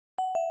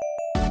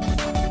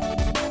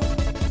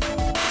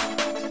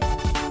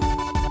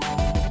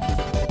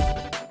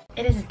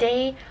It is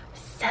day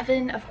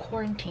 7 of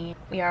quarantine.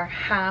 We are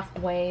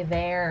halfway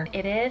there.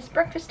 It is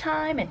breakfast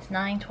time. It's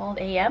 9:12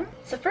 a.m.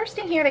 So first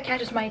thing here that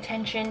catches my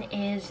attention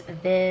is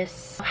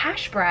this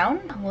hash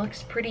brown.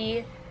 Looks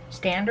pretty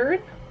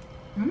standard.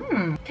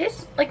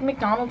 Tastes like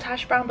McDonald's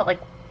hash brown, but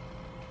like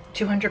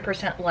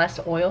 200% less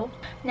oil.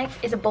 Next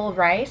is a bowl of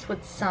rice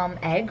with some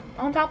egg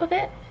on top of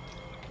it.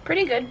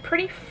 Pretty good,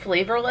 pretty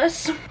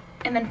flavorless.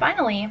 And then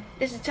finally,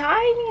 this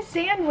tiny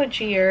sandwich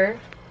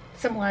here.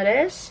 Some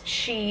lettuce,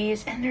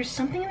 cheese, and there's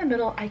something in the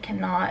middle I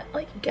cannot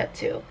like get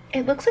to.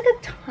 It looks like a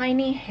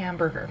tiny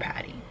hamburger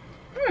patty.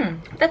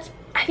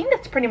 I think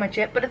that's pretty much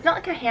it, but it's not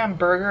like a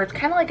hamburger. It's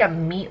kind of like a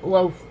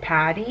meatloaf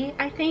patty,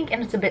 I think,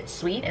 and it's a bit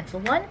sweet. It's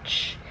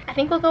lunch. I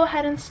think we'll go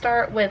ahead and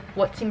start with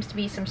what seems to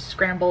be some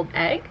scrambled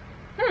egg.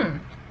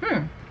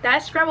 That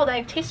scrambled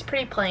egg tastes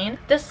pretty plain.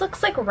 This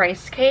looks like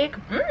rice cake.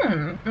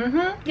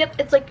 Yep,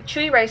 it's like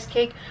chewy rice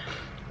cake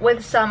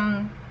with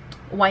some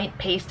white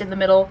paste in the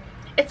middle.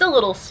 It's a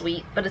little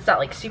sweet, but it's not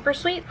like super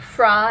sweet.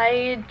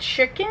 Fried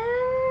chicken,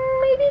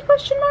 maybe,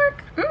 question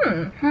mark?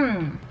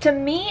 To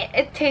me,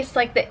 it tastes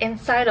like the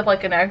inside of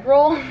like an egg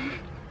roll.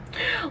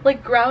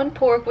 Like ground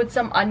pork with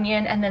some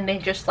onion, and then they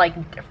just like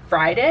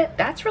fried it.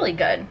 That's really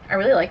good. I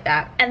really like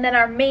that. And then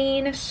our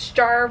main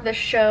star of the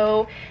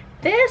show.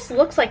 This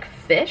looks like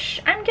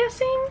fish, I'm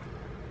guessing.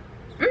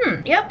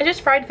 Yep, it's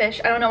just fried fish.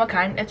 I don't know what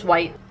kind. It's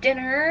white.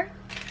 Dinner.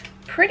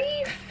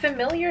 Pretty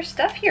familiar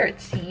stuff here,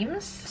 it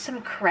seems.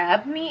 Some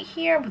crab meat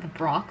here with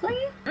broccoli.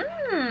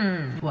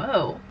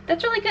 Whoa.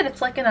 That's really good.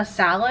 It's like in a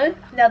salad.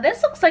 Now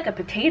this looks like a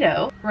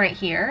potato right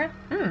here.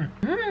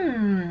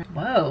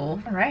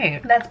 Whoa. All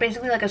right. That's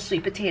basically like a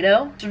sweet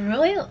potato. It's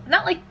really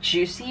not like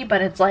juicy,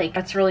 but it's like,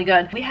 that's really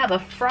good. We have a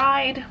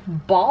fried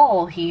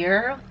ball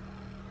here.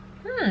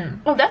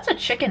 Oh, that's a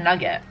chicken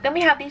nugget. Then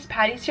we have these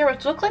patties here,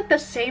 which look like the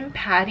same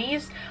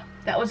patties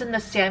that was in the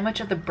sandwich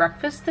of the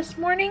breakfast this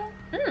morning.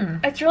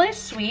 It's really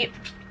sweet.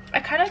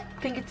 I kind of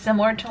think it's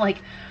similar to like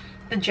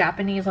the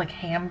Japanese like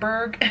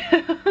hamburg.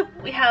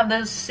 We have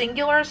this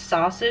singular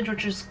sausage,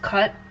 which is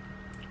cut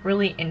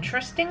really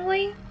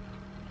interestingly.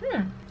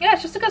 Yeah,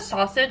 it's just like a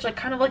sausage, like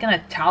kind of like an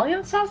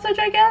Italian sausage,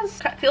 I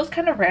guess. Feels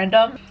kind of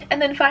random.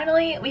 And then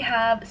finally, we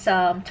have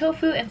some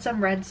tofu and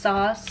some red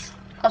sauce.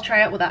 I'll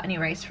try it without any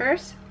rice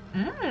first.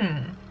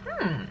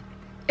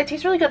 It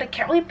tastes really good. I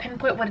can't really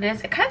pinpoint what it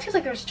is. It kind of tastes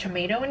like there's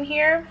tomato in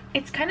here.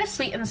 It's kind of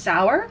sweet and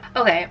sour.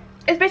 Okay,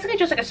 it's basically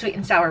just like a sweet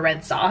and sour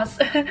red sauce.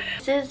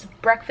 This is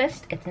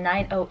breakfast. It's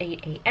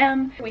 9:08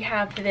 a.m. We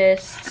have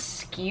this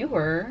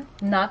skewer.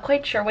 Not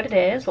quite sure what it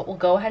is, but we'll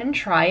go ahead and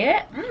try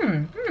it.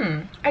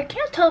 I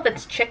can't tell if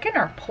it's chicken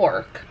or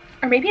pork.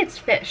 Or maybe it's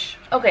fish.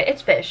 Okay,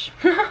 it's fish.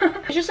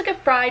 It's just like a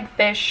fried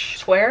fish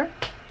square.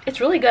 It's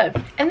really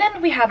good. And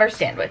then we have our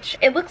sandwich.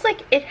 It looks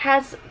like it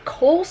has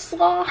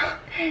coleslaw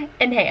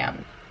and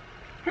ham.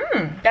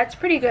 That's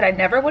pretty good. I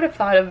never would have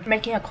thought of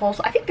making a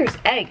coleslaw. I think there's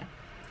egg.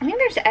 I think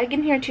there's egg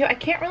in here too. I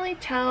can't really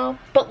tell.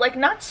 But like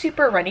not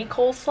super runny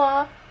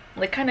coleslaw.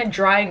 Like kind of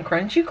dry and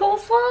crunchy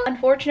coleslaw.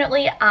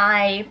 Unfortunately,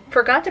 I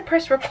forgot to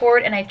press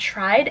record and I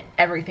tried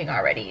everything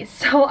already.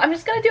 So I'm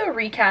just gonna do a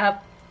recap.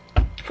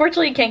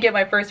 Fortunately, you can't get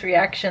my first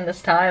reaction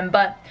this time,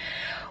 but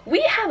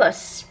we have a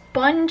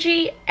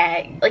spongy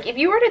egg. Like if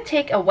you were to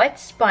take a wet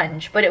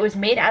sponge but it was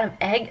made out of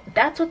egg,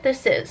 that's what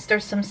this is.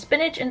 There's some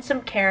spinach and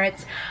some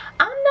carrots.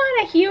 I'm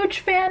not a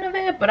huge fan of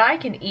it, but I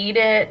can eat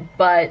it.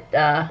 But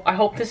I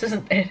hope this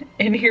isn't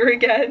in here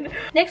again.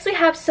 Next we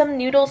have some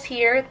noodles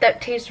here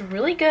that taste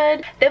really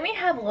good. Then we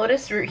have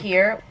lotus root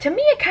here. To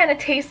me it kind of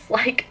tastes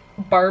like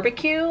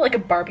barbecue, like a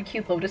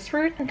barbecue lotus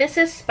root. This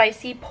is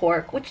spicy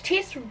pork, which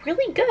tastes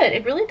really good.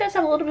 It really does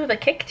have a little bit of a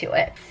kick to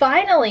it.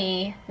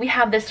 Finally, we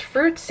have this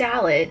fruit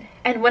salad.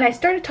 And when I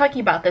started talking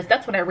about this,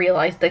 that's when I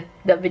realized that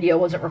the video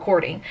wasn't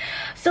recording.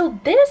 So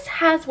this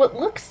has what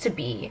looks to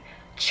be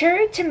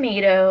cherry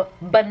tomato,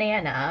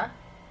 banana,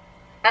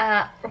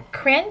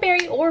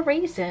 cranberry or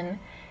raisin,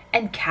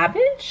 and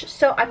cabbage.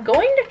 So I'm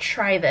going to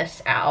try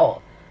this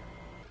out.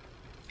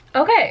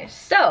 Okay,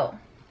 so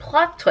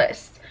plot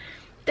twist.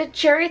 The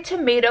cherry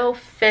tomato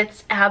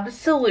fits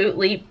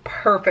absolutely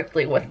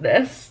perfectly with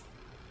this.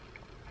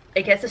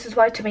 I guess this is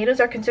why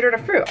tomatoes are considered a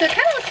fruit. So it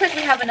kind of looks like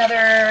we have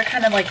another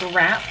kind of like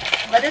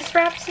lettuce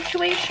wrap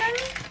situation.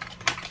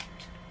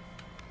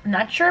 I'm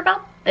not sure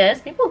about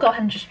this. Maybe we'll go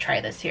ahead and just try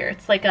this here.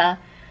 It's like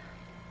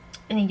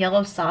in a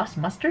yellow sauce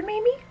mustard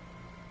maybe?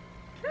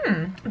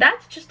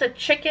 That's just a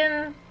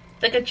chicken,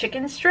 like a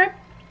chicken strip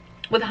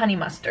with honey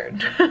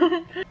mustard.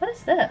 What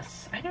is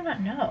this? I do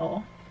not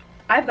know.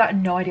 I've got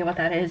no idea what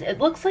that is. It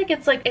looks like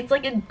it's like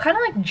kind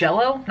of like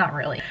Jello, not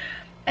really.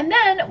 And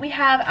then we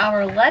have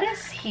our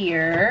lettuce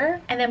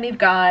here, and then we've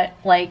got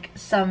like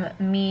some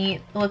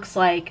meat, looks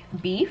like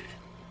beef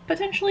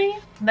potentially.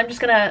 And I'm just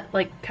gonna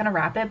like kind of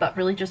wrap it, but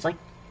really just like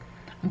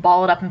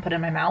ball it up and put it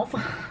in my mouth.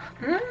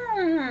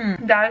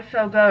 That is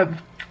so good.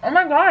 Oh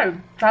my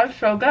god, that is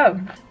so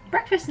good.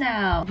 Breakfast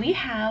now. We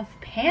have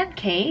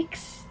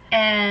pancakes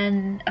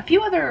and a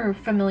few other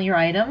familiar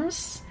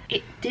items.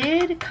 It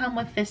did come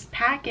with this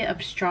packet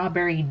of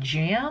strawberry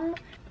jam.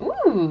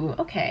 Ooh,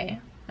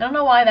 okay. I don't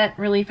know why that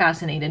really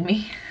fascinated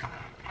me.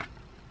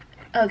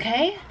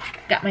 Okay,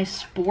 got my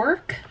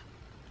spork.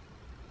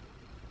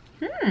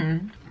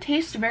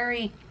 Tastes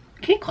very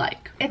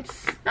cake-like.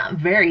 It's not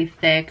very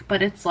thick,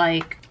 but it's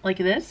like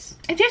this.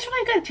 It tastes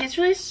really good. It tastes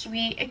really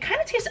sweet. It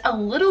kind of tastes a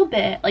little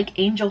bit like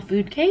angel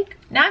food cake.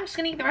 Now I'm just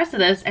gonna eat the rest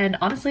of this, and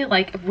honestly,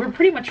 like, we're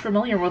pretty much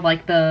familiar with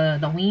like the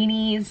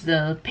weenies,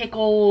 the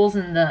pickles,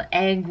 and the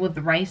egg with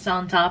the rice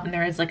on top, and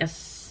there is like a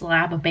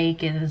slab of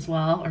bacon as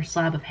well, or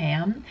slab of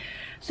ham.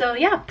 So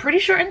yeah, pretty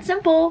short and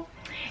simple.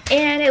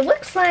 And it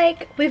looks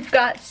like we've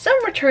got some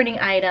returning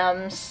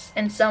items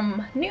and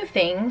some new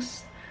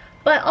things,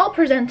 but all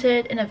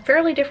presented in a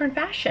fairly different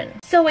fashion.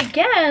 So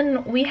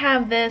again, we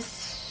have this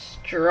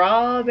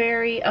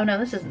strawberry, oh no,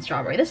 this isn't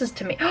strawberry, this is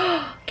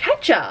tomato,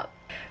 ketchup.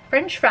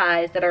 French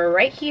fries that are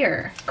right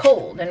here,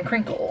 cold and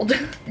crinkled.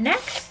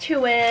 Next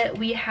to it,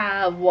 we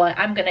have what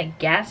I'm gonna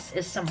guess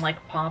is some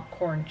like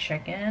popcorn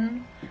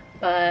chicken,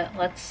 but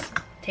let's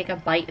take a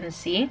bite and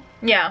see.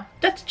 Yeah,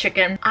 that's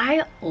chicken.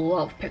 I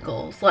love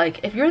pickles.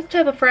 Like, if you're the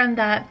type of friend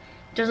that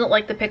doesn't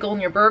like the pickle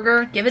in your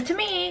burger, give it to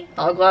me.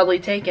 I'll gladly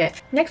take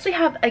it. Next we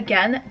have,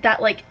 again,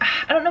 that like,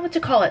 I don't know what to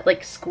call it,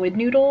 like squid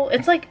noodle.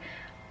 It's like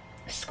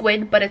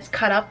squid, but it's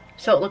cut up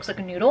so it looks like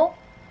a noodle.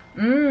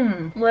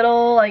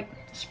 Little like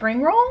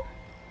spring roll.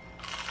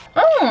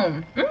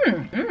 And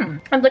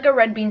like a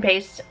red bean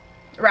paste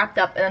wrapped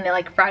up and then they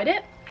like fried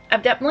it.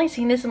 I've definitely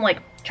seen this in like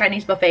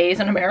Chinese buffets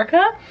in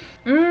America.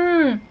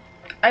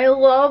 I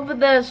love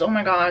this. Oh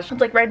my gosh. It's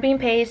like red bean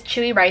paste,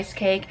 chewy rice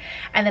cake,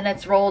 and then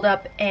it's rolled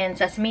up in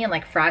sesame and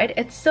like fried.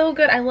 It's so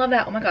good. I love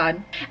that. Oh my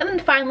god. And then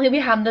finally we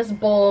have this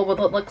bowl with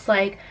what looks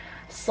like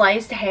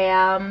sliced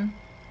ham,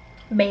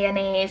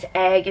 mayonnaise,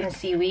 egg, and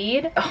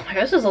seaweed. Oh my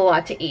gosh, this is a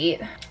lot to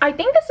eat. I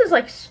think this is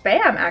like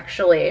Spam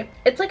actually.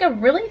 It's like a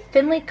really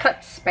thinly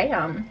cut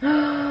Spam.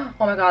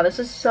 Oh my god, this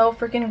is so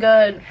freaking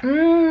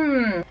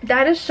good.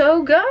 That is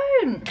so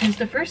good. Because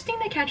the first thing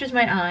that catches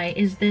my eye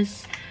is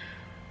this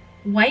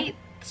white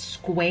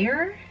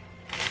square.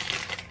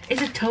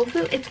 Is it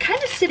tofu? It's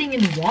kind of sitting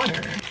in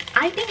water.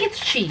 I think it's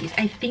cheese.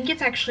 I think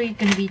it's actually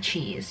gonna be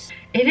cheese.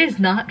 It is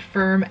not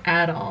firm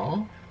at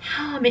all.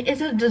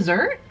 Is it a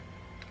dessert?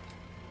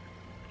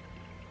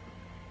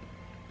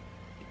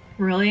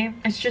 Really?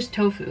 It's just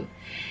tofu.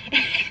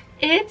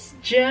 It's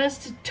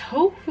just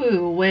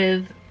tofu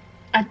with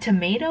a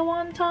tomato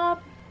on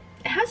top.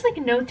 It has like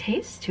no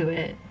taste to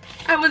it.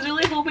 I was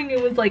really hoping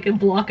it was like a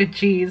block of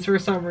cheese for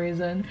some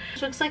reason.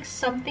 It looks like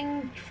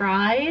something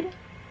fried.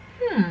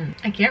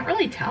 I can't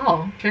really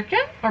tell. Chicken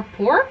or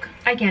pork?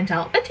 I can't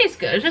tell. It tastes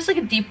good. It's just like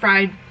a deep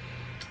fried,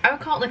 I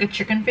would call it like a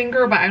chicken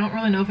finger, but I don't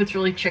really know if it's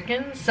really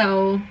chicken.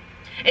 So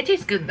it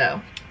tastes good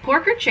though.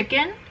 Pork or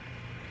chicken.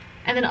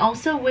 And then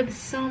also with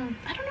some,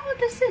 I don't know what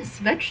this is.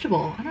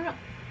 Vegetable. I don't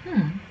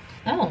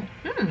know.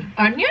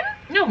 Onion?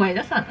 No, wait,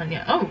 that's not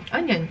onion. Oh,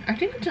 onion. I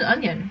think it's an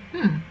onion.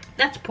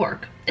 That's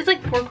pork. It's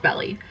like pork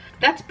belly.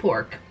 That's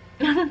pork.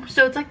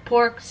 So it's like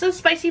pork. So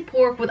spicy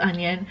pork with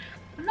onion.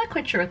 I'm not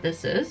quite sure what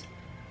this is.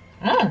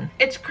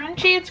 It's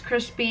crunchy, it's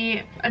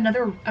crispy.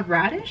 A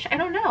radish? I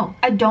don't know.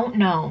 I don't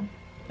know.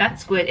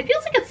 That's squid. It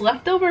feels like it's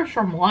leftover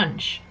from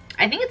lunch.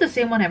 I think it's the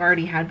same one I've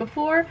already had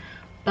before,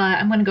 but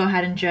I'm gonna go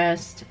ahead and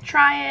just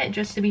try it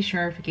just to be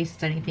sure in case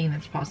it's anything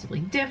that's possibly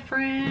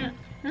different.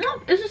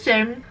 Nope, it's the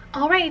same.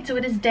 All right, so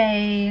it is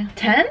day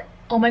 10.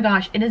 Oh my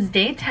gosh, it is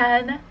day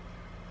 10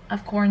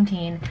 of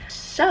quarantine.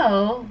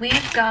 So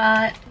we've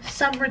got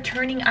some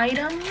returning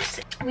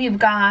items. We've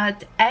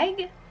got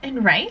egg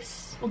and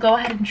rice. We'll go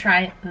ahead and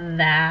try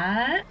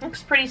that.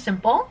 Looks pretty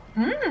simple.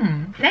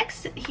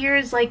 Next,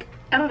 here's like,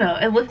 I don't know,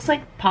 it looks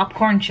like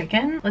popcorn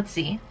chicken. Let's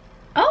see.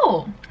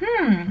 Oh,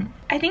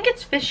 I think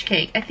it's fish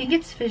cake. I think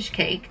it's fish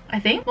cake. I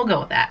think we'll go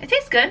with that. It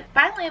tastes good.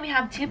 Finally, we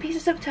have 2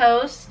 pieces of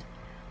toast.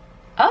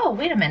 Oh,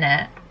 wait a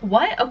minute.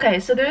 What? Okay,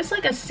 so there's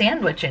like a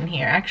sandwich in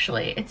here,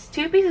 actually. It's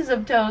 2 pieces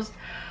of toast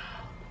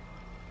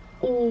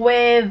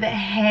with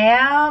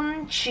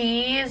ham,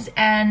 cheese,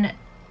 and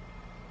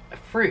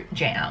fruit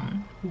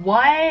jam.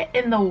 What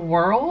in the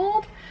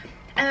world?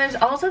 And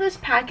there's also this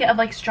packet of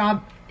like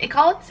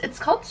it's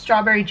called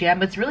strawberry jam,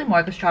 but it's really more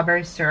like a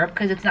strawberry syrup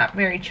because it's not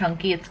very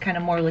chunky. It's kind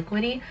of more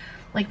liquidy,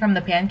 like from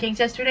the pancakes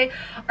yesterday.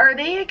 Are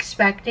they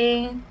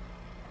expecting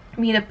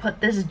me to put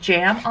this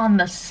jam on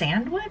the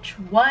sandwich?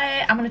 What?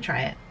 I'm gonna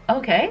try it.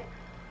 Okay.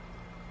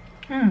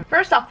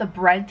 First off, the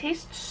bread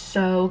tastes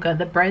so good.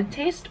 The bread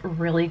tastes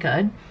really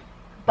good,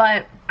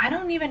 but I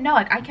don't even know.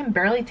 Like, I can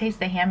barely taste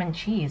the ham and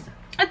cheese.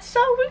 It's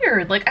so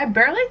weird. Like, I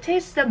barely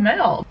taste the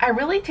middle. I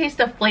really taste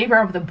the flavor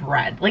of the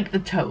bread, like the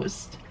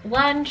toast.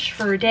 Lunch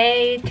for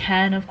day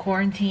 10 of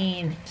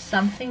quarantine.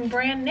 Something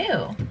brand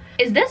new.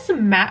 Is this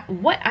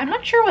what? I'm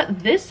not sure what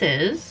this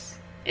is.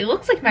 It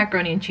looks like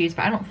macaroni and cheese,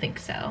 but I don't think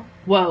so.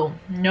 Whoa,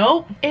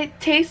 nope. It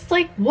tastes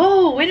like,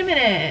 whoa, wait a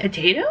minute.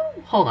 Potato?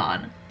 Hold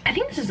on. I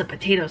think this is a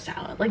potato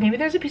salad. Like, maybe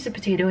there's a piece of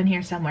potato in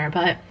here somewhere,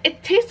 but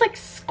it tastes like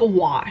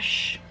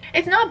squash.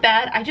 It's not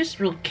bad. I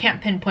just really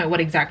can't pinpoint what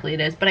exactly it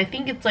is, but I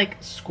think it's like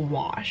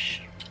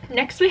squash.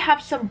 Next, we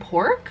have some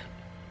pork,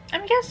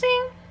 I'm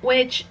guessing,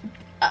 which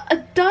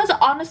it does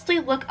honestly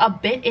look a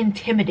bit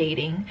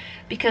intimidating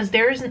because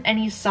there isn't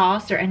any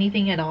sauce or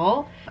anything at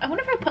all. I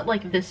wonder if I put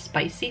like this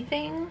spicy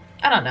thing.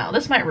 I don't know,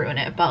 this might ruin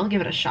it, but I'll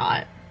give it a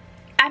shot.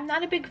 I'm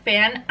not a big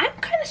fan. I'm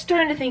kind of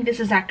starting to think this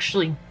is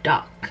actually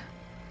duck.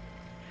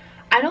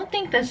 I don't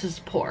think this is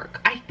pork.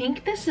 I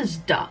think this is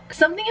duck.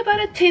 Something about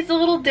it tastes a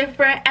little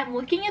different, and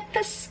looking at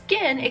the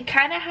skin, it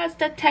kind of has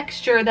that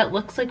texture that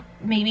looks like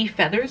maybe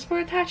feathers were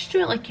attached to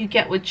it, like you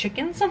get with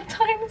chicken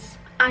sometimes.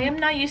 I am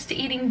not used to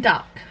eating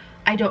duck.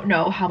 I don't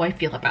know how I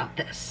feel about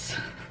this.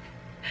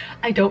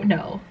 I don't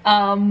know.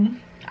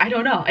 I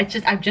don't know.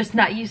 I'm just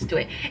not used to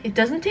it. It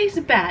doesn't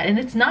taste bad and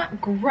it's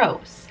not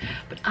gross,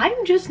 but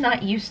I'm just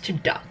not used to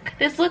duck.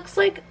 This looks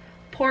like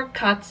pork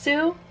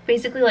katsu,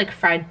 basically like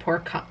fried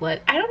pork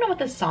cutlet. I don't know what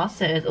the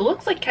sauce is. It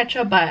looks like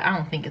ketchup, but I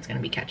don't think it's gonna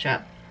be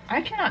ketchup.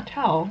 I cannot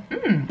tell.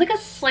 Like a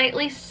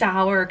slightly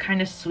sour,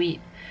 kind of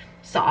sweet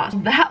sauce.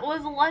 That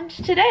was lunch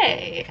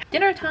today.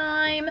 Dinner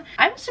time.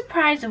 I'm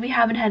surprised that we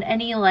haven't had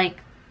any like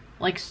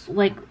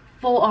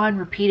full-on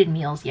repeated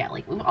meals yet.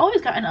 Like, we've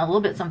always gotten a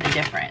little bit something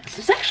different.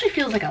 This actually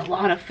feels like a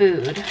lot of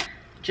food.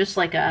 Just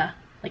like a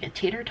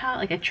tater tot,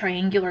 like a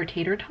triangular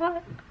tater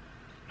tot.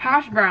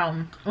 Hash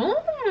brown.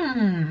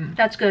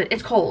 That's good.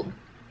 It's cold,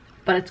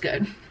 but it's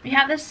good. We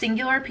have this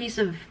singular piece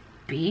of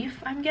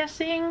beef, I'm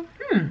guessing.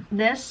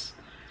 This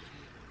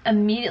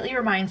immediately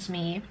reminds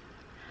me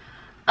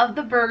of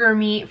the burger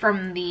meat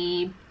from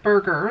the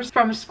burgers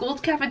from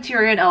school's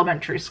cafeteria in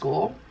elementary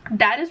school.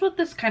 That is what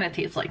this kind of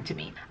tastes like to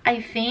me.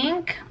 I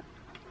think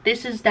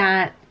this is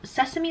that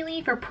sesame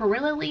leaf or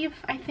perilla leaf,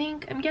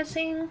 I'm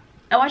guessing.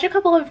 I watch a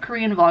couple of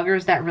Korean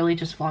vloggers that really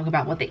just vlog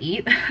about what they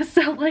eat.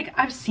 So like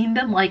I've seen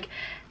them like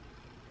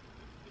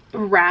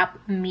wrap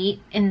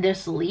meat in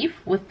this leaf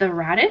with the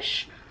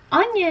radish,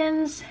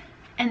 onions,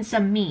 and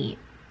some meat,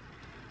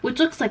 which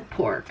looks like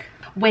pork.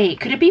 Wait,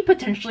 could it be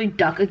potentially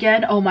duck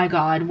again? Oh my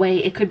god,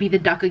 wait, it could be the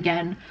duck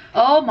again.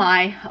 Oh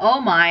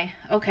my,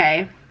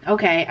 okay.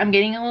 Okay, I'm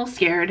getting a little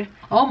scared.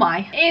 Oh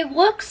my. It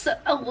looks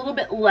a little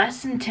bit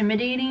less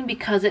intimidating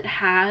because it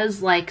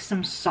has like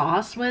some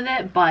sauce with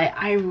it, but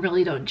I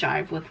really don't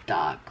jive with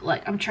duck.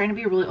 Like, I'm trying to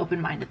be really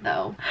open-minded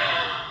though.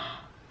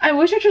 I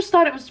wish I just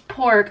thought it was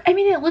pork. I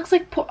mean, it looks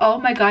like pork. Oh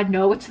my god,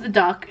 no, it's the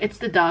duck. It's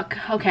the duck.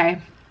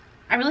 Okay.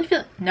 I really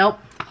feel, nope.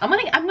 I'm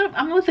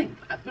gonna think.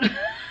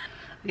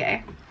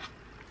 Okay.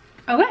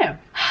 Okay.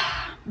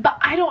 But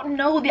I don't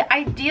know, the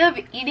idea of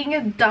eating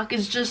a duck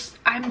is just,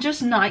 I'm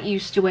just not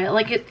used to it.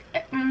 Like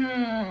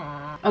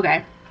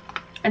okay,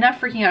 enough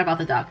freaking out about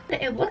the duck.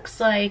 It looks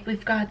like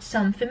we've got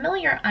some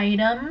familiar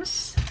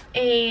items.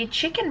 A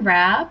chicken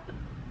wrap,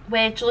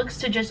 which looks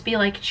to just be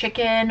like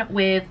chicken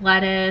with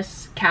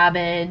lettuce,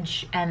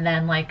 cabbage, and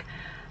then like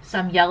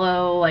some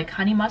yellow like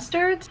honey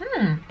mustards.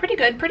 Pretty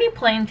good, pretty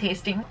plain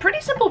tasting. Pretty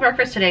simple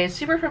breakfast today.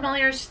 Super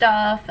familiar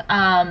stuff.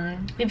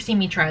 You've seen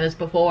me try this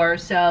before,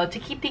 so to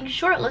keep things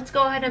short, let's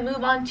go ahead and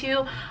move on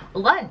to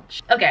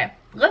lunch. Okay,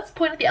 let's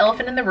point at the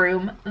elephant in the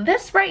room.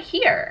 This right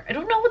here, I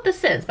don't know what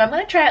this is, but I'm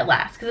gonna try it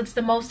last because it's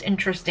the most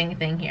interesting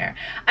thing here.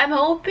 I'm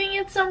hoping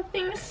it's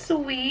something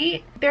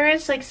sweet. There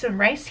is like some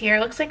rice here.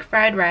 It looks like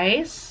fried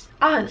rice.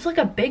 It's like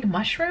a big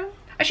mushroom.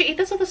 I should eat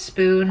this with a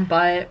spoon,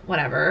 but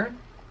whatever.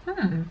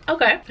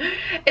 Okay.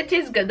 It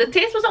tastes good. The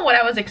taste wasn't what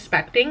I was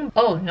expecting.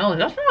 Oh no,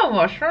 that's not a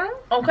mushroom.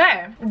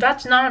 Okay,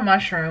 that's not a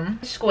mushroom.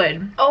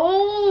 Squid.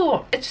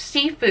 Oh, it's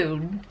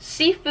seafood.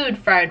 Seafood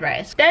fried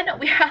rice. Then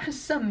we have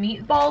some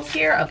meatballs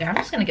here. Okay, I'm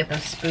just gonna get the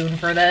spoon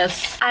for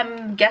this.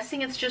 I'm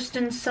guessing it's just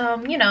in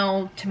some, you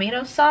know,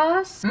 tomato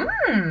sauce.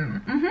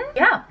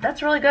 Yeah,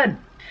 that's really good.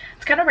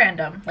 It's kind of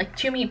random, like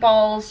 2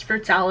 meatballs,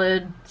 fruit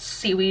salad,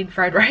 seaweed,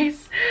 fried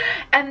rice.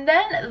 And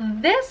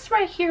then this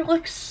right here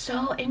looks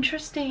so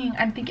interesting.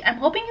 I'm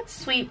hoping it's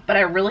sweet, but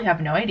I really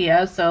have no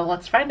idea. So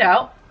let's find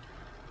out.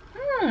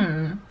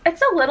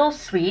 It's a little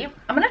sweet.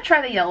 I'm gonna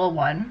try the yellow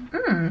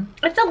one.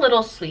 It's a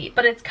little sweet,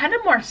 but it's kind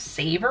of more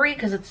savory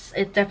because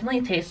it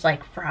definitely tastes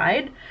like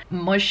fried.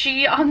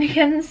 Mushy on the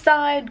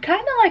inside,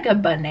 kind of like a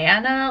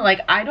banana.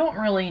 Like, I don't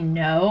really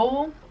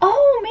know.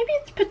 Oh, maybe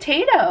it's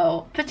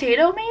potato.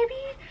 Potato maybe?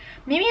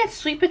 Maybe it's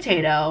sweet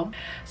potato.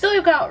 So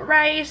we've got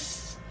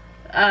rice,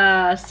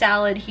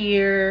 salad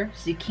here,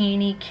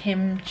 zucchini,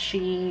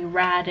 kimchi,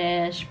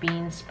 radish,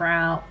 bean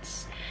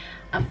sprouts,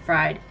 a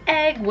fried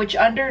egg, which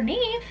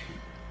underneath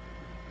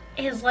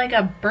is like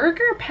a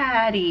burger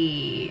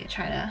patty.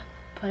 Try to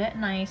put it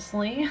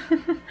nicely.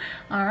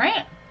 All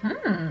right.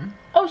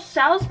 Oh,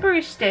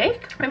 Salisbury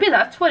steak? Maybe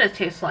that's what it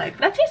tastes like.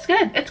 That tastes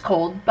good. It's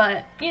cold,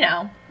 but you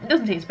know, it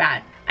doesn't taste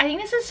bad. I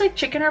think this is like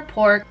chicken or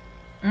pork.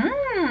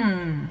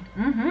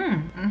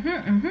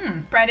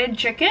 Breaded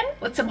chicken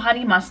with some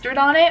honey mustard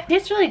on it.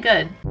 Tastes really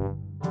good.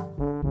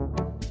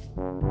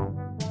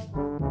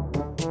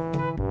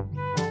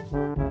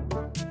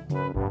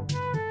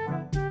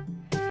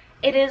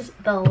 It is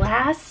the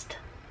last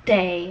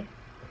day,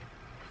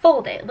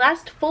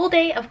 last full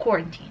day of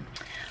quarantine.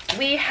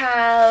 We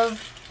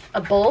have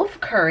a bowl of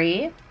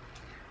curry,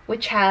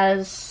 which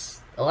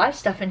has a lot of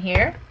stuff in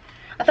here.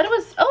 I thought it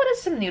was, oh, it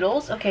is some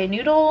noodles. Okay,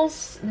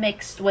 noodles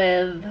mixed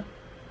with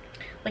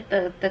like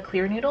the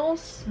clear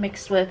noodles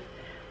mixed with,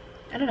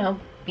 I don't know,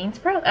 bean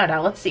sprout? I don't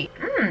know, let's see.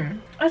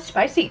 That's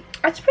spicy.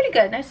 That's pretty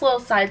good. Nice little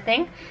side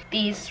thing.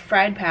 These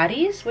fried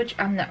patties, which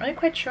I'm not really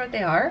quite sure what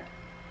they are.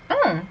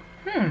 I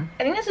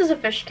think this is a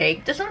fish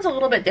cake. This one's a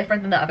little bit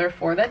different than the other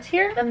 4 that's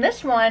here. Then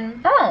this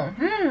one, oh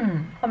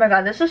my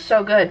god, this is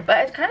so good. But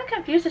it's kind of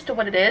confused as to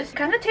what it is. It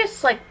kind of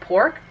tastes like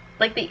pork,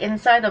 like the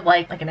inside of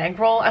like an egg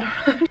roll. I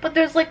don't know. But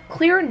there's like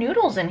clear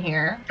noodles in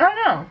here. I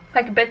don't know,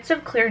 like bits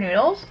of clear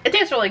noodles. It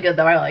tastes really good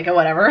though. I like it,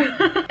 whatever.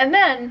 And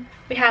then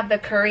we have the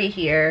curry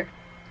here.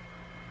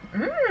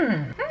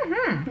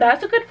 That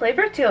has a good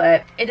flavor to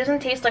it. It doesn't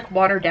taste like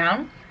watered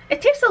down.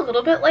 It tastes a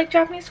little bit like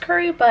Japanese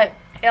curry, but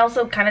it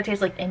also kind of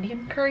tastes like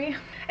Indian curry.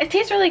 It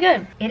tastes really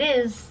good. It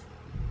is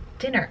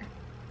dinner.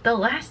 The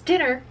last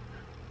dinner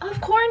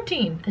of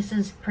quarantine. This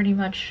is pretty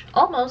much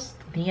almost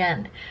the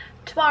end.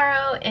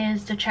 Tomorrow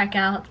is to check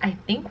out. I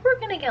think we're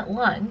gonna get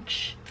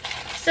lunch.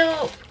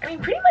 So, I mean,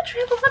 pretty much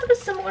we have a lot of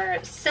the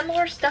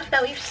similar stuff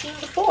that we've seen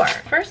before.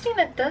 First thing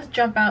that does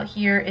jump out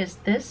here is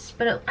this,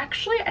 but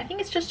actually, I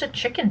think it's just a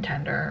chicken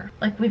tender.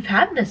 Like, we've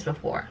had this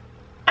before.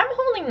 I'm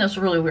holding this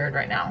really weird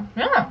right now.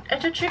 Yeah,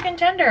 it's a chicken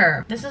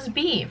tender. This is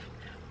beef.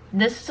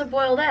 This is a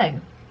boiled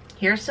egg.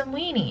 Here's some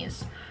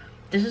weenies.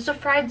 This is a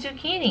fried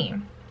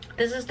zucchini.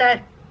 This is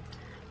that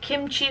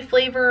kimchi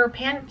flavor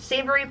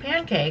savory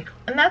pancake.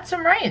 And that's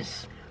some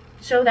rice.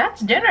 So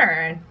that's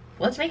dinner.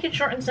 Let's make it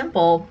short and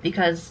simple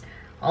because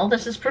all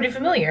this is pretty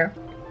familiar.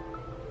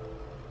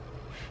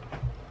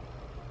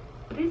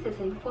 This is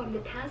inform the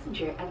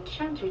passenger of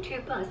Chengdu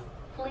 2 bus.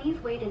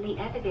 Please wait in the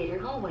elevator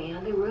hallway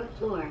on the room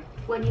floor.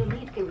 When you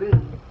leave the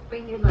room,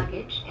 bring your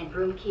luggage and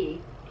room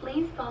key.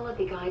 Please follow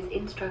the guide's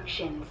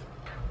instructions.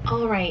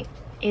 All right,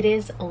 it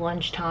is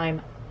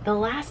lunchtime. The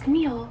last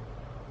meal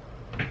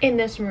in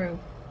this room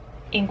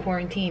in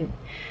quarantine.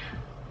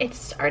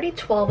 It's already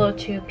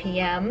 12:02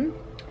 p.m.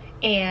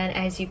 and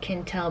as you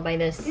can tell by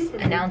this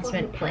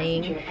announcement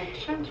playing,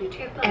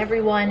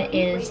 everyone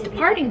is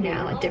departing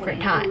now at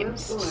different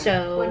times.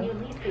 So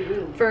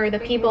for the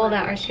people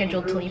that are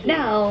scheduled to leave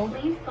now,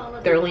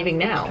 they're leaving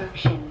now.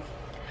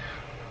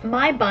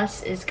 My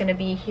bus is gonna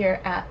be here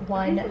at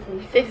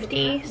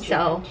 1:50,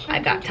 so I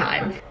got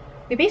time.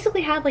 We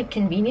basically have like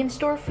convenience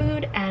store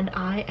food and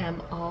I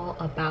am all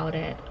about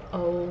it.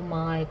 Oh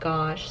my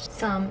gosh.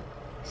 Some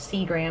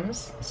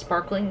Seagram's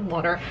sparkling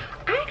water.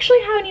 I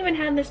actually haven't even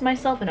had this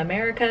myself in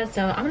America,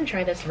 so I'm gonna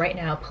try this right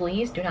now.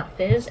 Please do not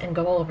fizz and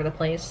go all over the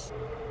place.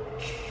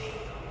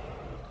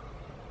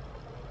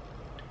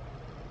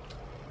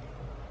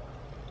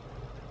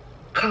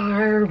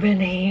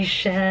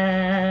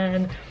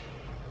 Carbonation.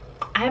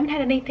 I haven't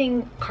had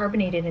anything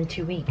carbonated in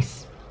 2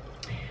 weeks.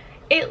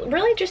 It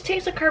really just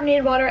tastes like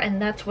carbonated water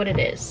and that's what it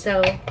is.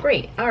 So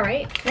great. All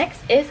right.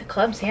 Next is a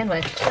club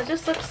sandwich. So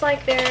this looks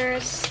like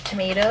there's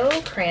tomato,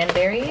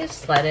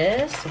 cranberries,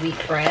 lettuce, wheat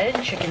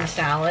bread, chicken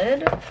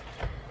salad.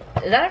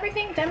 Is that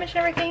everything? Did I mention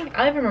everything? I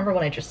don't even remember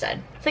what I just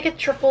said. It's like a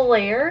triple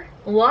layer.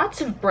 Lots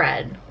of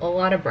bread. A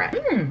lot of bread.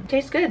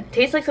 Tastes good.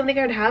 Tastes like something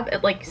I would have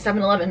at like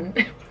 7-Eleven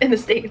in the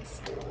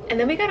States. And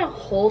then we got a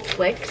whole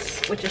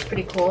Twix, which is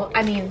pretty cool.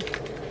 I mean,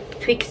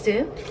 Twix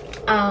too.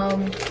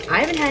 I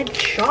haven't had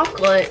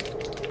chocolate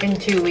in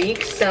 2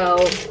 weeks,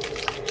 so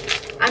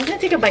I'm gonna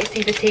take a bite, see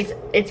if it tastes.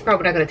 It's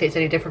probably not gonna taste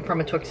any different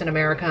from a Twix in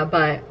America,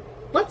 but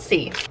let's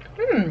see.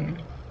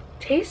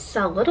 Tastes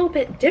a little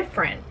bit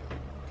different.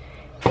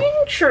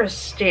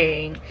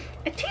 Interesting.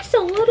 It tastes a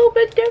little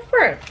bit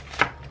different.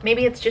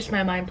 Maybe it's just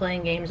my mind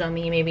playing games on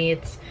me, maybe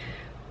it's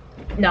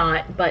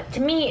not, but to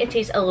me it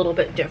tastes a little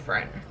bit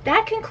different.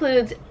 That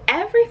concludes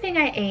everything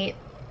I ate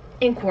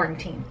in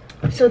quarantine.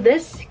 So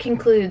this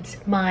concludes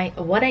my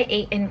what I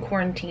ate in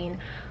quarantine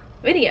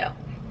video.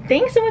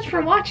 Thanks so much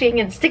for watching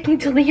and sticking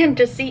till the end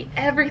to see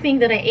everything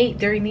that I ate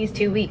during these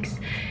 2 weeks.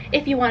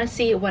 If you want to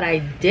see what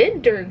I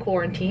did during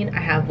quarantine, I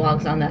have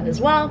vlogs on that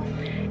as well.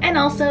 And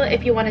also,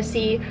 if you want to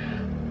see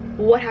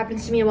what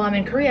happens to me while I'm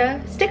in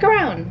Korea, stick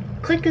around.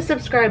 Click the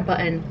subscribe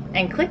button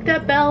and click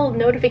that bell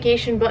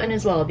notification button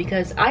as well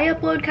because I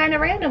upload kind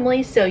of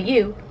randomly, so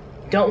you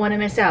don't want to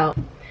miss out.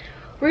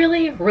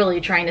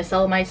 Really trying to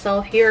sell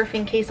myself here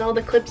in case all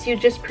the clips you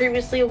just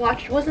previously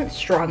watched wasn't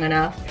strong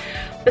enough.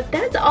 But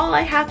that's all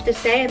I have to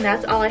say and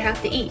that's all I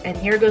have to eat. And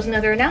here goes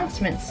another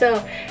announcement. So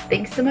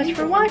thanks so much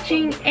for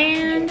watching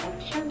and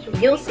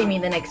you'll see me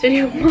in the next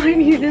video. What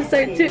you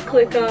decide to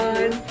click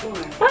on.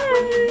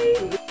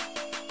 Bye!